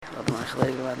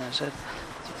Okay,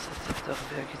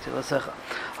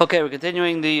 we're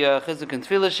continuing the Chizuk and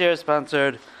Tefillah share,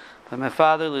 sponsored by my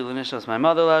father, Lila Nishos, my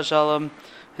mother, La Shalom,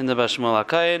 in the Bashmul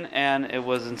HaKayin, and it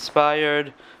was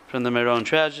inspired from the Meron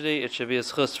tragedy. It should be a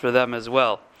schus for them as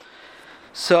well.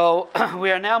 So,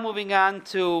 we are now moving on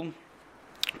to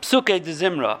Psukei de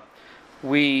Zimra.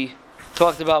 We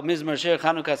talked about Mizmar Shir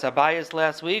Chanukas Habayis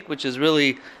last week, which is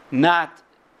really not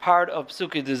part of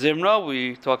Psukei de Zimra.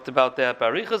 We talked about that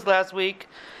Barichas last week.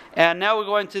 And now we're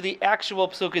going to the actual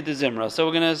Psukei de Zimra. So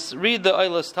we're going to read the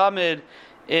Oilas Tamid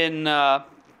in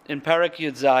Parak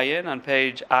Yud Zayin on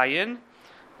page Ayin,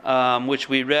 which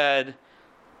we read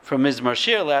from Mizmar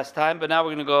Shir last time, but now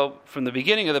we're going to go from the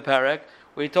beginning of the Parak,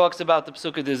 where he talks about the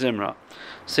Psukei de Zimra.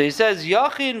 So he says,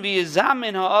 Yachin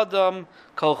v'yizamin ha'adam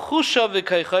kol chushav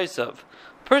v'kaychaysav.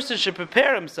 A person should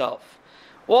prepare himself,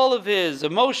 all of his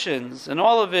emotions and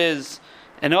all of his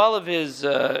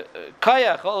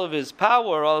kayach, all of his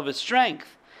power, all of his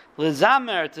strength,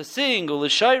 lezamer, to sing,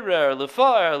 u'leshayrer,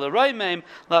 lefaer, l'roimem,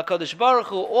 la'kadosh baruch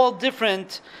hu, all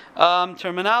different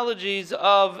terminologies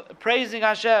of praising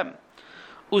Hashem.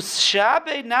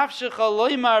 Ushabe nafshecha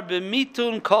loymar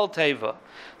b'mitun kol teva.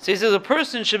 So he says a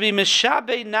person should be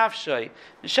mishabe nafshay.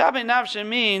 Mishabe nafshay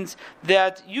means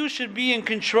that you should be in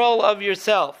control of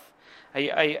yourself.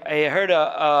 I heard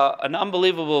an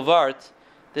unbelievable vart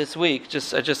this week.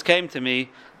 It just came to me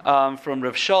from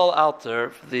Rav Shaul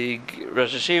Alter, the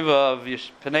Rosh Hashiva of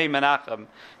Pnei Menachem.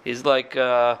 He's like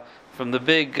from the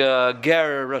big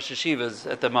Ger Rosh Hashivas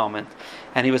at the moment,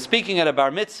 and he was speaking at a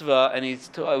bar mitzvah, and I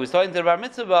was talking to the bar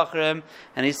mitzvah bachrim,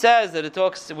 and he says that it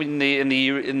talks in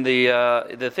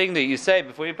the thing that you say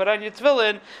before you put on your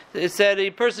tefillin. It said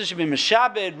a person should be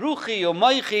meshabed ruchi or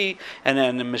maichi, and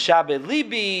then meshabed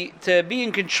libi, to be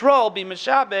in control, be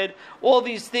meshabed, all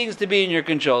these things to be in your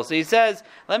control. So he says,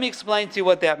 let me explain to you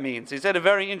what that means. He said a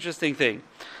very interesting thing.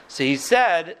 So he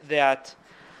said that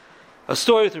a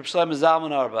story with Reb Shlomo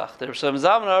Zalman Auerbach. Reb Shlomo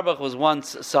Zalman Auerbach was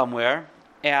once somewhere,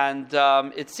 and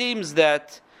it seems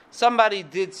that somebody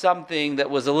did something that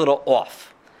was a little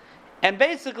off. And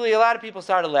basically, a lot of people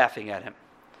started laughing at him.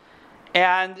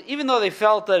 And even though they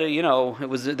felt that,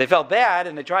 they felt bad,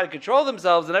 and they tried to control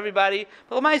themselves and everybody,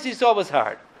 but the Maisi saw was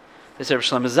hard. They said, Reb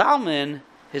Shlomo Zalman,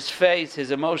 his face,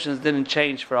 his emotions didn't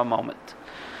change for a moment.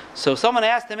 So someone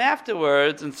asked him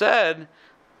afterwards and said,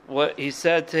 he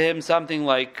said to him something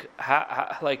like,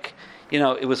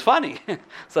 it was funny.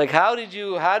 It's like, how did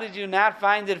you not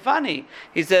find it funny?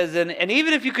 He says, and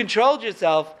even if you controlled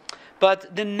yourself,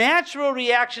 but the natural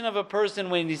reaction of a person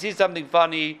when he sees something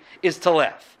funny is to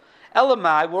laugh.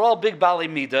 Elamai, we're all big Bali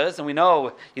Midas, and we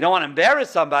know you don't want to embarrass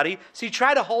somebody, so you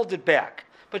try to hold it back.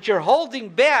 But you're holding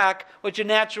back what your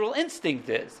natural instinct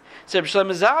is. So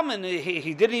Shlomo Zalman,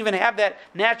 he didn't even have that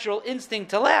natural instinct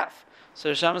to laugh.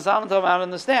 So Shlomo Zalman told him, I don't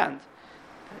understand.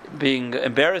 Being an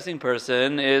embarrassing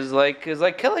person is like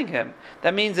killing him.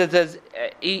 That means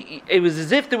it was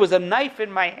as if there was a knife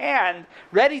in my hand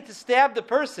ready to stab the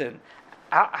person.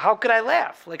 How could I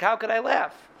laugh? How could I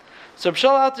laugh? So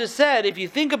Shaul Alter said, if you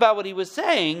think about what he was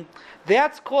saying,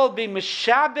 that's called being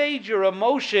mishabed your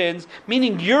emotions,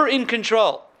 meaning you're in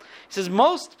control. He says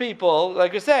most people,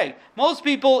 like you're saying, most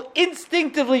people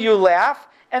instinctively you laugh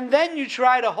and then you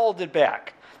try to hold it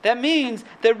back. That means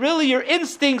that really your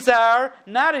instincts are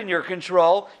not in your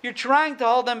control. You're trying to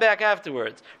hold them back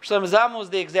afterwards. Shlomo Zalman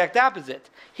was the exact opposite.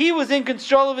 He was in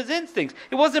control of his instincts.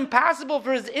 It wasn't possible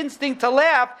for his instinct to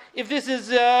laugh if this is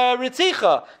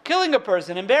ritzicha, killing a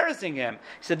person, embarrassing him.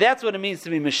 He said that's what it means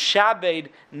to be meshabed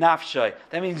nafshay.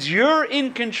 That means you're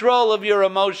in control of your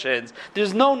emotions.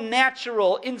 There's no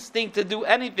natural instinct to do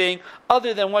anything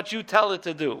other than what you tell it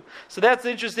to do. So that's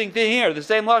the interesting thing here. The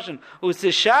same lashon.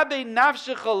 Useshabed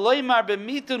nafshecha loymar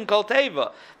b'mitun kol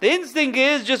teva. The instinct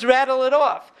is just rattle it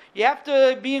off. You have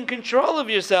to be in control of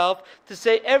yourself to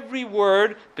say every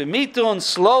word, b'mitun,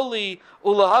 slowly,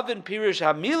 ulahavin pirish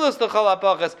hamilas l'chol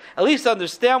hapachas, at least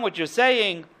understand what you're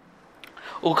saying.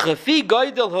 U'chafi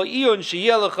goydel ho'iyun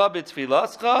sheyeh lecha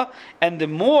b'tfilascha, and the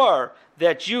more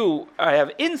that you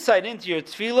have insight into your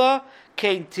tefillah,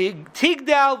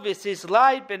 tigdal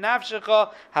v'sislai benafshecha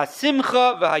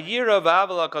hasimcha v'hayira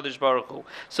v'avel HaKadosh Baruch Hu.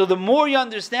 So the more you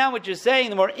understand what you're saying,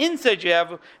 the more insight you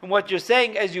have in what you're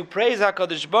saying as you praise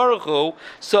HaKadosh Baruch Hu,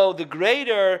 so the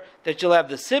greater that you'll have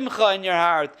the simcha in your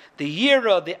heart, the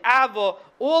yira, the ava,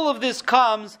 all of this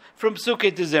comes from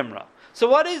Psukei de Zimra. So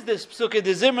what is this Psukei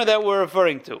de Zimra that we're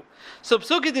referring to? So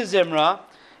Psukei de Zimra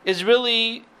is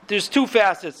really, there's two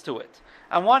facets to it.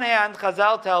 On one hand,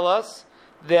 Chazal tell us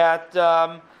that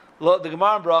the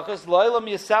Gemara in Brachos, Loilam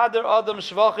Yisader Adam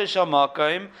Shvachish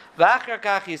Hamakim V'achar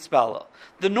Kach Yispala.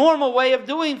 The normal way of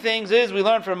doing things is, we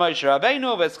learn from Moshe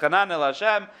Rabbeinu, V'eschanan El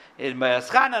Hashem, in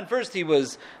Eschanan, first he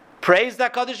was praised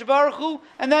HaKadosh Baruch Hu,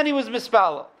 and then he was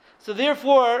mispala. So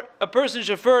therefore, a person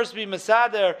should first be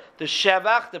Mesader, the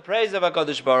Shevach, the praise of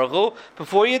HaKadosh Baruch Hu,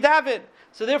 before you daven.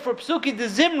 So therefore, Psuki de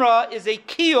Zimra is a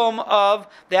kiyum of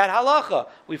that halacha.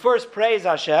 We first praise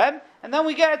Hashem, and then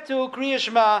we get to Kriya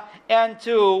Shema and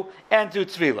to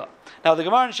Tzvila. Now the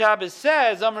Gemara in Shabbos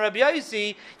says, Amar Rabbi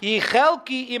Yosi,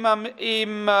 Yichelki im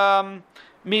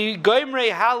mi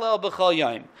goimrei halal b'chol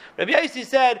yom. Rabbi Yosi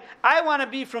said, I want to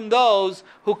be from those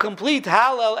who complete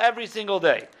halal every single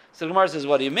day. So the Gemara says,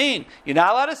 what do you mean? You're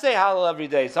not allowed to say Hallel every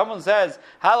day. Someone says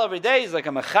Hallel every day, he's like a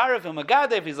Mecharif and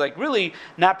Megadef, he's like really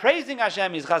not praising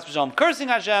Hashem, he's Chas v'Shalom cursing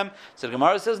Hashem. So the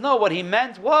Gemara says, no, what he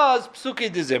meant was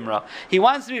Psuki de Zimra. He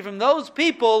wants to be from those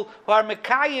people who are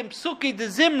Mekayim Psuki de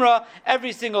Zimra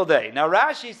every single day. Now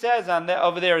Rashi says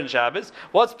over there in Shabbos,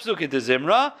 what's Psuki de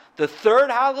Zimra? The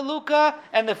third Hallelujah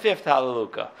and the fifth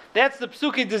Hallelujah. That's the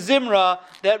Psuki de Zimra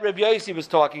that Rabbi Yosi was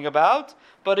talking about.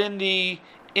 But in the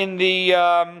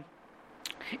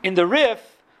Rif,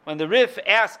 when the Rif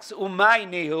asks Umay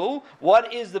Nehu,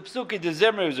 what is the Psuki de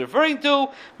Zimra he's referring to?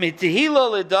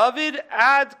 Mitihila leDavid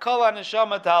ad kol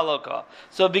haneshama ta'aloka.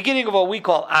 So beginning of what we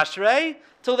call Ashrei,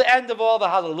 till the end of all the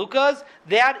Halalukas,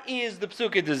 that is the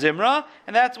Psuki de Zimra,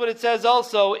 and that's what it says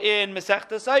also in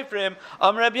Masechta Seifrim.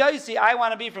 Rabbi Yosi, I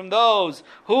want to be from those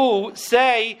who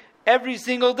say every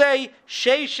single day,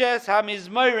 Sheishes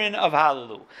HaMizmarim of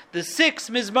Halalu. The 6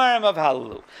 Mizmarim of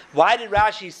Halalu. Why did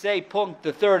Rashi say Punkt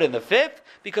the 3rd and the 5th?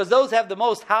 Because those have the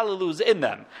most Halalus in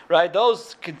them, right?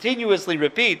 Those continuously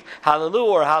repeat Halalu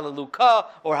or Halaluka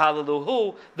or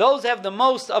Halaluhu. Those have the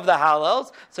most of the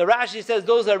Halals. So Rashi says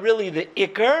those are really the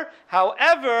Iker.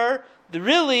 However,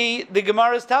 the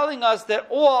Gemara is telling us that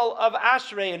all of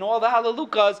Ashrei and all the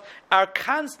Halalukas are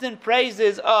constant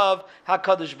praises of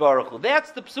HaKadosh Baruch Hu.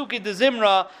 That's the Psuki de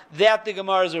Zimra that the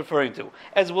Gemara is referring to.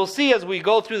 As we'll see as we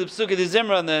go through the Psuki de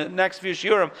Zimra in the next few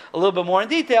shiurim a little bit more in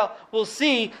detail, we'll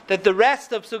see that the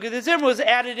rest of Psuki de Zimra was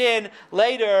added in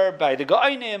later by the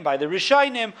Goinim, by the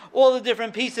Rishainim, all the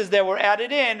different pieces that were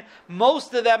added in.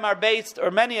 Most of them are based,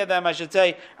 or many of them I should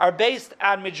say, are based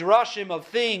on midrashim of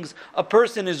things a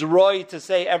person is roy to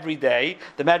say every day.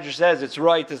 The Medrash says it's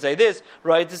right to say this,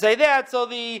 right to say that, so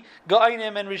the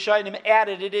Goinim and Rishainim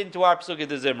added it into our Psuki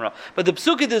de Zimra. But the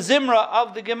Psuki de Zimra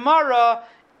of the Gemara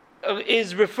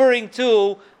is referring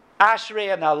to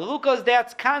Ashrei and Halalukas.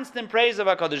 That's constant praise of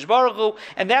HaKadosh Baruch Hu,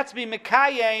 and that's be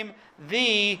Mekayim,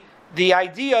 the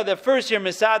idea that first you're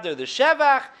Misader, the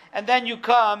Shevach, and then you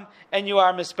come and you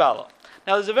are Mispala.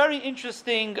 Now there's a very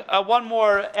interesting, one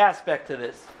more aspect to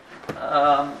this.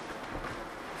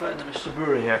 Find the Mishnah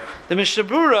Berurah here. The Mishnah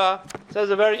Berurah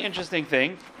says a very interesting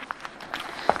thing.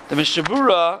 The Mishnah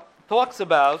Berurah talks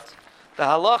about the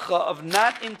halacha of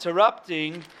not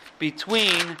interrupting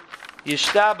between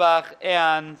Yishtabach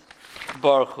and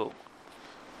Baruch Hu.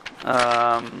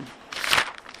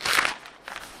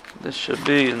 This should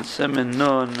be in Siman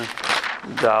Nun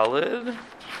Dalid.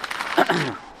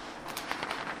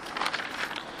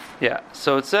 Yeah,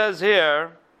 so it says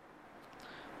here,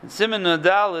 in Siman Nun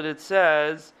Dalid it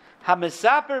says,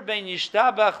 HaMesaper ben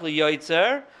Yishtabach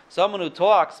liYotzer, someone who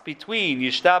talks between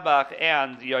Yishtabach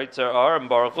and Yotzer Or and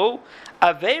Baruch Hu,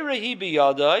 Aveira hi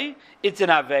biyadai, it's an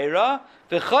Aveira,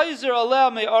 v'chayzer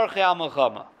aleh me'orchei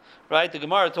al-melchama. Right? The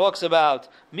Gemara talks about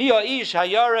Mia Ish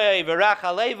Hayare V'rach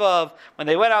Halevav, when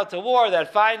they went out to war,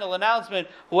 that final announcement,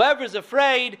 whoever's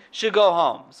afraid should go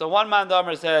home. So one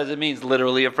Mandamer says it means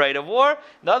literally afraid of war.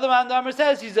 The other Mandamer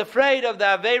says he's afraid of the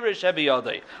Aveira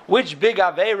Shebiyodei. Which big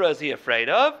Aveira is he afraid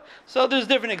of? So there's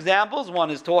different examples.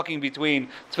 One is talking between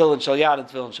Tefillin Shalyad and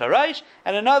Tefillin Sharaish.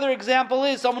 And another example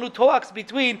is someone who talks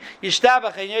between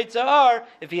Yishtabach and Yetzer Or.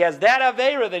 If he has that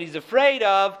Aveira that he's afraid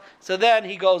of, so then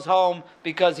he goes home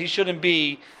because he shouldn't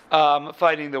be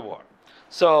fighting the war.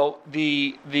 So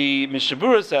the Mishnah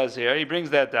Berurah says here, he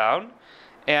brings that down,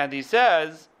 and he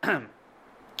says, El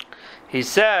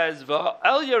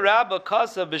Yarabba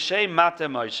Kasa b'Shem Mate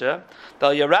Moshe. The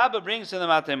El Yarabba brings to the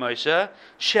Mate Moshe,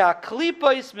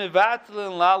 She'aklipos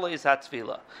mevatlin lalois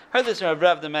hatzvila. Heard this from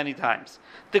Rav many times.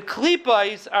 The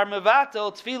klipos are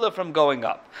mevatel tefillah from going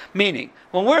up. Meaning,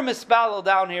 when we're mispalel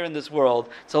down here in this world,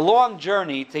 it's a long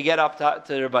journey to get up to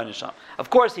Rebbeinu Shalom. Of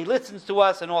course, he listens to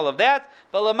us and all of that,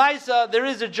 but Lamaisa, there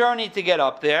is a journey to get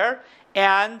up there,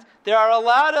 and there are a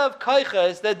lot of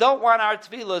koiches that don't want our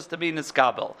tefillahs to be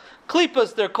niskabel.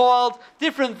 Klipas, they're called,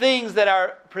 different things that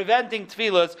are preventing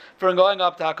tefillahs from going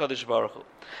up to HaKadosh Baruch Hu.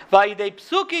 Vayidei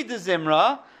psuki de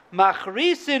zimra,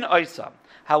 machrisin oisam.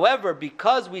 However,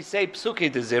 because we say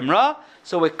Psuke de Zimra,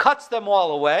 so it cuts them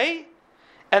all away,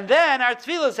 and then our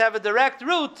tefillas have a direct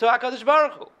route to HaKadosh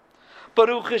Baruch Hu. But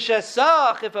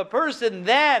if a person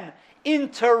then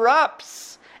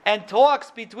interrupts and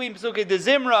talks between Psuke de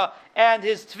Zimra and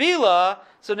his tefillah,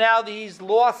 so now he's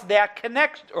lost that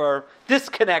connection, or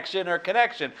disconnection, or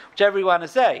connection, whichever you want to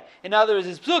say. In other words,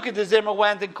 his Psuke de Zimra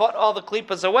went and caught all the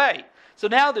klippas away. So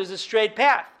now there's a straight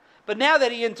path. But now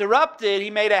that he interrupted,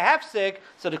 he made a hefsek,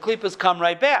 so the klippas come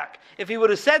right back. If he would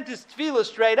have sent his tefillah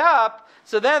straight up,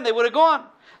 so then they would have gone.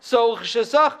 So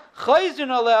because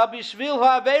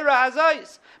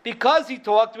he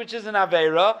talked, which is an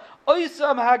Aveira,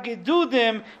 Oisam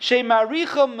hagedudim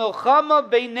shemaricham milchama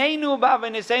beineinu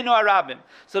ba'aveniseinu arabim.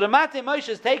 So the Matei Moshe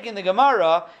is taking the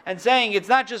Gemara and saying it's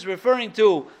not just referring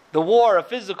to the war, a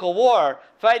physical war,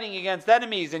 fighting against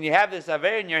enemies, and you have this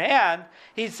Aveira in your hand.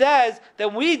 He says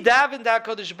that we daven to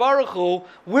HaKadosh Baruch Hu,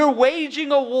 we're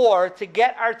waging a war to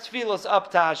get our tefillos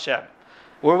up to Hashem.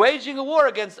 We're waging a war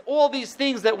against all these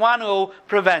things that want to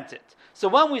prevent it. So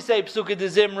when we say Psuke de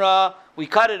Zimra, we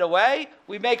cut it away,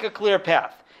 we make a clear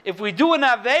path. If we do an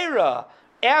Aveira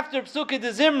after Psuke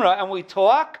de Zimra and we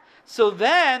talk, so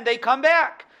then they come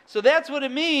back. So that's what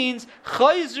it means.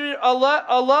 This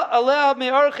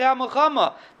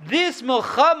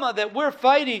milchama that we're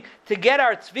fighting to get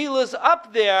our tefillas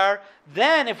up there,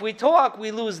 then if we talk, we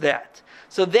lose that.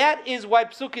 So that is why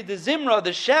Psuke de Zimra, the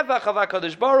Shevach of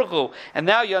HaKadosh Baruch Hu, and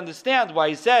now you understand why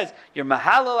he says, you're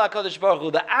Mahalal HaKadosh Baruch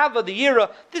Hu, the Ava, the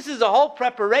Yira, this is a whole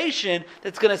preparation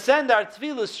that's going to send our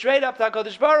tefillah straight up to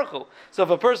HaKadosh Baruch Hu. So if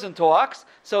a person talks,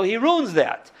 so he ruins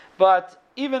that. But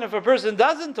even if a person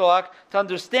doesn't talk, to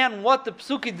understand what the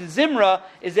Psuke de Zimra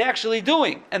is actually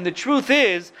doing. And the truth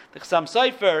is, the Chassam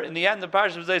Sofer, in the end of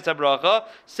Parashat V'zayis HaBracha,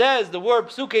 says the word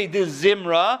Psuke de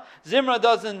Zimra. Zimra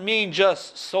doesn't mean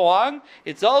just song.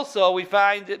 It's also, we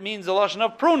find, it means a lashon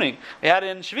of pruning. We had it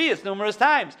in Shvius numerous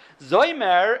times.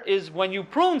 Zoymer is when you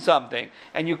prune something,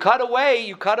 and you cut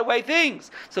away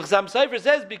things. So Chassam Sofer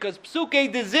says, because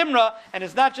Psuke de Zimra, and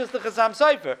it's not just the Chassam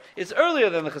Sofer, it's earlier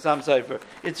than the Chassam Sofer.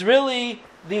 It's really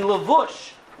the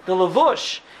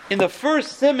Levush in the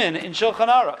first Siman in Shulchan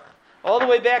Aruch, all the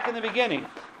way back in the beginning,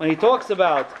 when he talks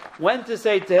about when to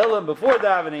say Tehillim, before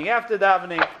davening, after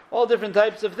davening, all different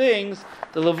types of things.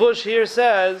 The Levush here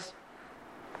says,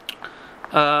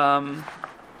 where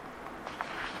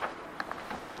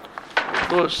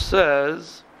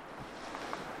is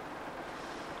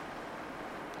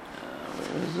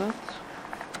it?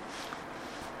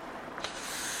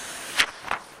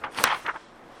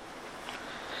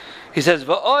 He says,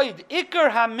 "Va'oid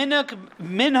ikar haminhag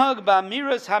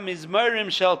ba'miras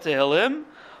hamizmarim shel Tehillim,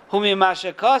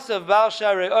 humimashakasav bal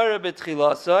sharei ora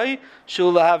betchilasoi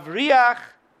shul havriach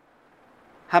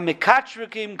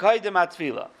hamikatrikim kaidem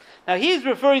atfila." Now he's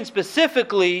referring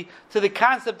specifically to the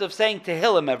concept of saying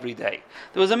Tehillim every day.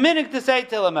 There was a minhag to say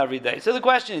Tehillim every day. So the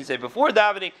question is, say before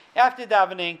davening, after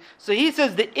davening. So he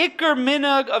says the ikar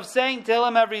minhag of saying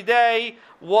Tehillim every day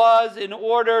was in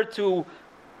order to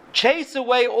chase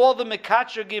away all the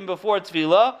mekatragim before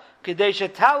tefillah, kedei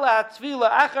shetala tefillah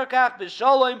achar kach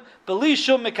b'shalom b'li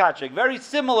shum mekatrag. Very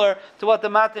similar to what the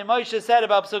Matei Moshe said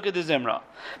about Psuke de Zimra.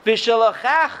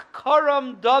 V'shalachach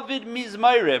karam David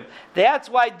mizmayrim. That's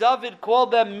why David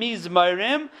called them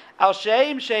mizmayrim. Al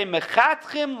sheim sheim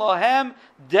mechatchim lohem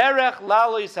derech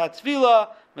lalois hatefillah.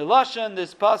 Milashan,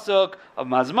 this pasuk of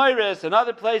Mazmairis and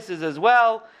other places as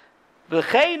well.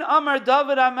 V'chein Amar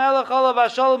David HaMelech Olav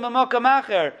HaShalom B'Makam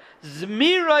Acher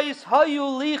Zmirais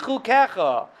Hayu Lichu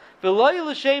Kecha V'loi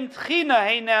L'Shem Tchina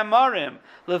Hein Amarim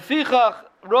Lefichach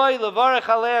Roy Levarech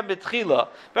Aleim B'Tchila.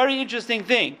 Very interesting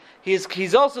thing.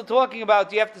 He's also talking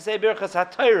about you have to say Birchas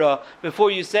HaTorah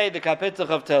before you say the Kapitach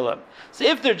of Tehillim. So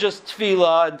if they're just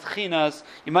Tefillah and Tchinas,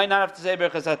 you might not have to say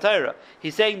Birchas HaTorah.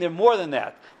 He's saying they're more than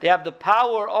that. They have the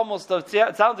power almost of,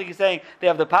 it sounds like he's saying they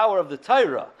have the power of the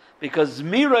Torah. Because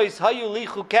Zmiros hayu li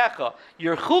chukecha.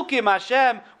 Your chukim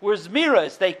Hashem were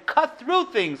Zmiros. They cut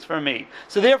through things for me.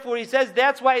 So therefore he says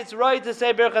that's why it's right to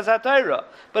say Birchas HaTorah.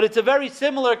 But it's a very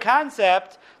similar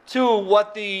concept to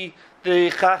what the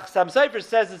Chassam Sofer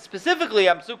says it specifically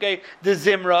on Psuke de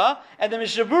Zimra, and the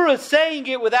Mishnah Berurah is saying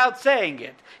it without saying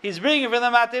it. He's bringing from the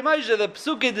Matei Moshe the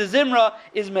Psuke de Zimra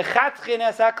is mechatchin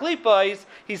es haklipos.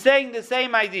 He's saying the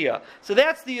same idea. So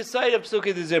that's the aside of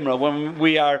Psuke de Zimra. When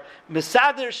we are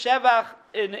mesader shevach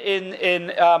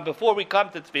in before we come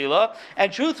to tefillah,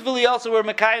 and truthfully also we're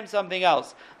mekayim something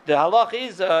else. The halach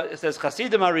is, it says,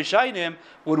 Chasidim HaRishayim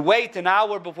would wait an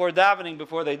hour before davening,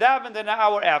 before they davened, and an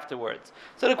hour afterwards.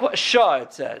 So the Shah,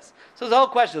 it says. So the whole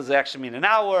question, does it actually mean an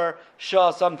hour?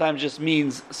 Shah sometimes just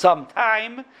means some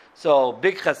time. So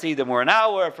big Chasidim were an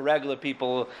hour. For regular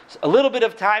people, a little bit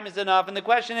of time is enough. And the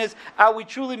question is, are we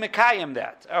truly Mekayim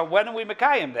that? Or when are we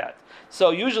Mekayim that? So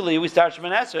usually we start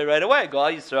Shemoneh Esrei right away.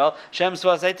 Gal Yisrael, Shem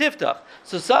Svasei Tiftach.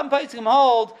 So some Paiskim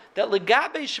hold that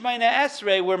Legabe Shemoneh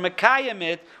Esrei we're Mekayim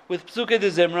it with Psukei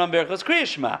de Zimra and Berchos Kriya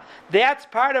Shema. That's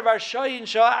part of our Shoyin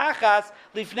Shah Achas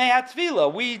Lifnei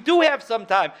HaTfilah. We do have some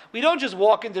time. We don't just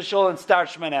walk into Shul and start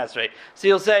Shemoneh Esrei. So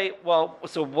you'll say, well,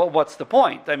 so what's the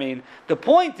point? I mean, the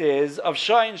point is of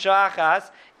Shoyin Shah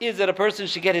Achas is that a person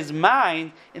should get his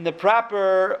mind in the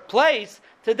proper place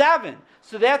to daven.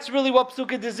 So that's really what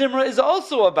Psukei de Zimra is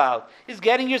also about, is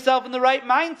getting yourself in the right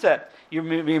mindset. You're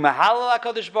being Mahalal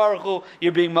HaKadosh Baruch Hu,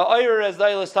 you're being Ma'oyer, as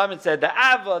Dailas Tamid said, the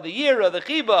Ava, the Yira, the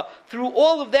Chiba. Through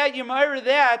all of that, you're Ma'oyer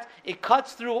that, it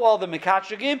cuts through all the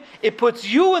Mekatragim, it puts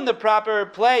you in the proper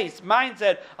place,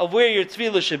 mindset of where your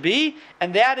Tefillah should be,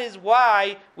 and that is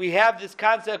why we have this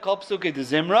concept called Psukei de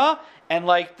Zimra. And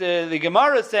like the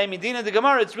Gemara say, Medina the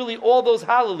Gemara, it's really all those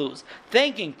hallelujahs.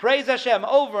 Thanking, praise Hashem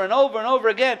over and over and over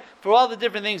again for all the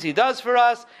different things He does for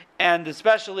us, and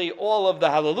especially all of the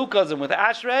hallelujahs and with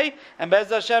Ashrei. And Bez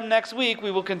Hashem, next week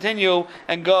we will continue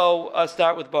and go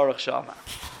start with Baruch Shama.